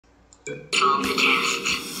Solve the test,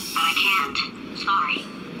 but I can't. Sorry.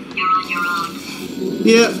 You're on your own.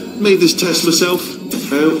 Yeah, made this test myself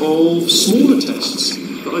out of smaller tests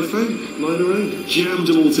that I found lying around. Jammed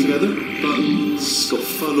them all together. Buttons, got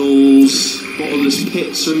funnels, bottomless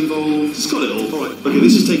pits are involved. It's got it all. Alright, okay,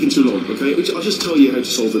 this is taking too long, okay? I'll just tell you how to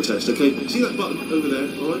solve the test, okay? See that button over there,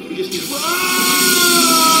 alright? You just do...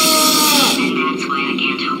 And that's why I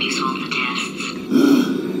can't help you solve the tests.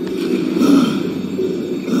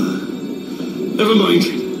 Never mind.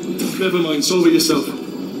 Never mind, solve it yourself.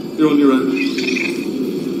 You're on your own.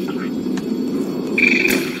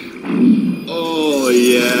 Oh,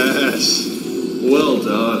 yes. Well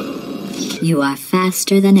done. You are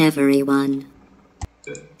faster than everyone.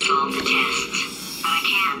 Solve the test, but I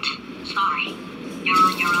can't. Sorry. You're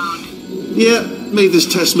on your own. Yeah, made this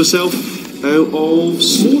test myself out of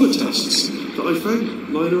smaller tests that I found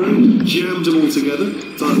lying around. Jammed them all together.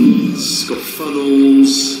 Buttons, got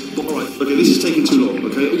funnels. Alright, okay, this is taking too long,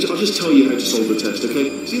 okay? I'll just tell you how to solve the test,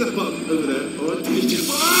 okay? See that button over there, alright? You just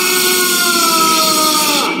do...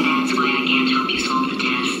 And that's why I can't help you solve the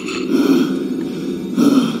tests.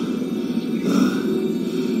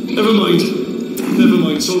 Never mind. Never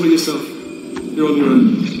mind, solve it yourself. You're on your own.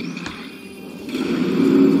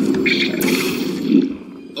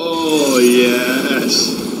 Oh, yes.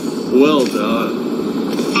 Well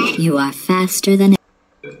done. You are faster than...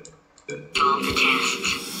 Solve the test,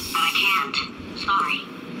 but I can't. Sorry.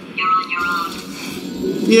 You're on your own.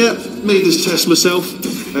 Yeah, made this test myself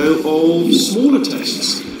out of smaller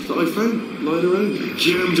tests that I found lying around.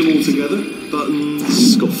 Jammed them all together.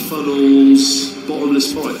 Buttons, got funnels,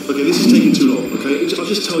 bottomless... Alright, okay, this is taking too long, okay? I'll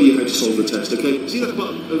just tell you how to solve the test, okay? See that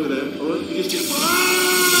button over there, alright? You just do...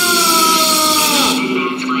 And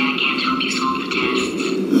that's why I can't help you solve the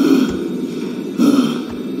tests.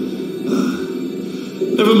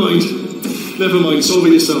 Never mind. Never mind, solve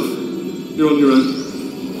it yourself. You're on your own.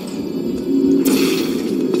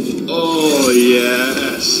 Oh,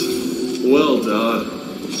 yes. Well done.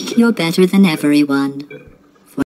 You're better than everyone.